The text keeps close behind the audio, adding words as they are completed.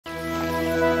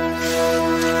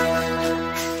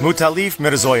Mutalif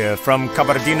Mirzoyev from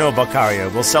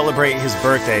Kabardino-Balkaria will celebrate his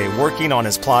birthday working on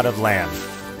his plot of land.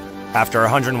 After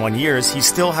 101 years, he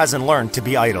still hasn't learned to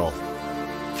be idle.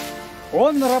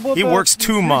 He works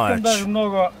too much.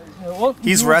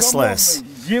 He's restless.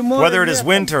 Whether it is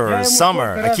winter or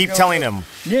summer, I keep telling him,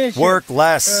 work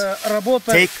less,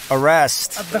 take a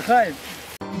rest.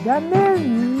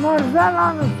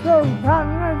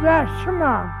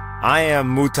 I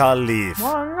am Mutalif,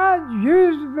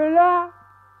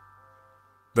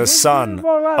 the son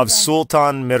of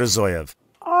Sultan Mirzoyev.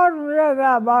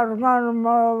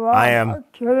 I am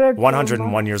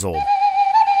 101 years old.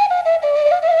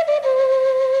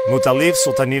 Mutalif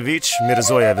Sultanevich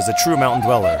Mirzoyev is a true mountain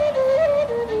dweller.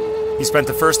 He spent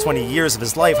the first 20 years of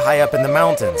his life high up in the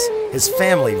mountains. His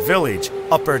family village,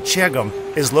 Upper Chegum,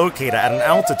 is located at an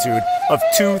altitude of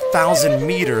 2,000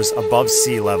 meters above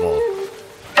sea level.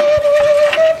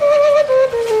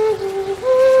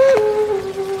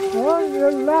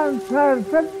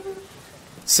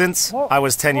 Since I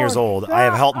was 10 years old, I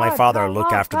have helped my father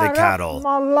look after the cattle.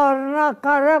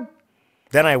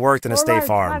 Then I worked in a state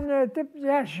farm.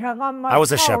 I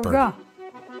was a shepherd.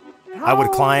 I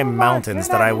would climb mountains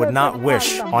that I would not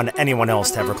wish on anyone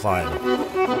else to ever climb.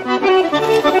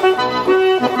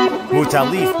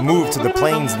 Mutalif moved to the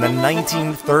plains in the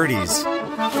 1930s.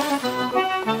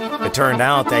 It turned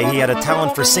out that he had a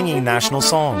talent for singing national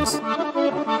songs,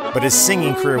 but his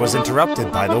singing career was interrupted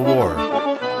by the war.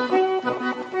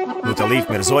 Mutalif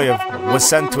Mirzoyev was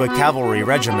sent to a cavalry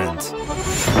regiment.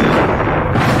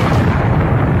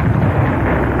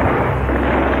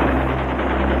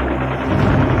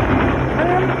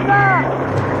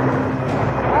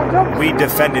 We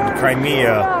defended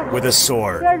Crimea with a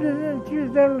sword.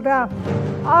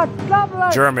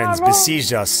 Germans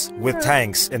besieged us with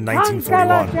tanks in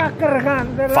 1941.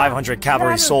 500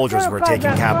 cavalry soldiers were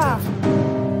taken captive.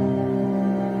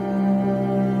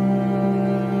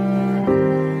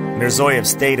 Mirzoyev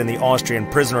stayed in the Austrian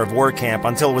prisoner of war camp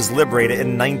until it was liberated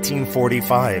in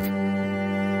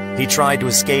 1945. He tried to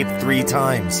escape 3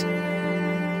 times.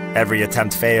 Every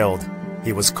attempt failed.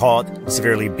 He was caught,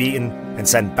 severely beaten, and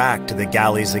sent back to the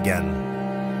galleys again.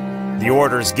 The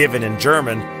orders given in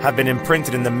German have been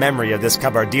imprinted in the memory of this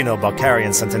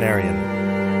Kabardino-Balkarian centenarian.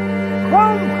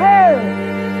 Komm her,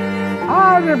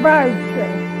 arbeite,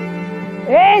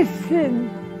 essen,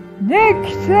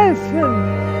 nicht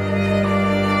essen.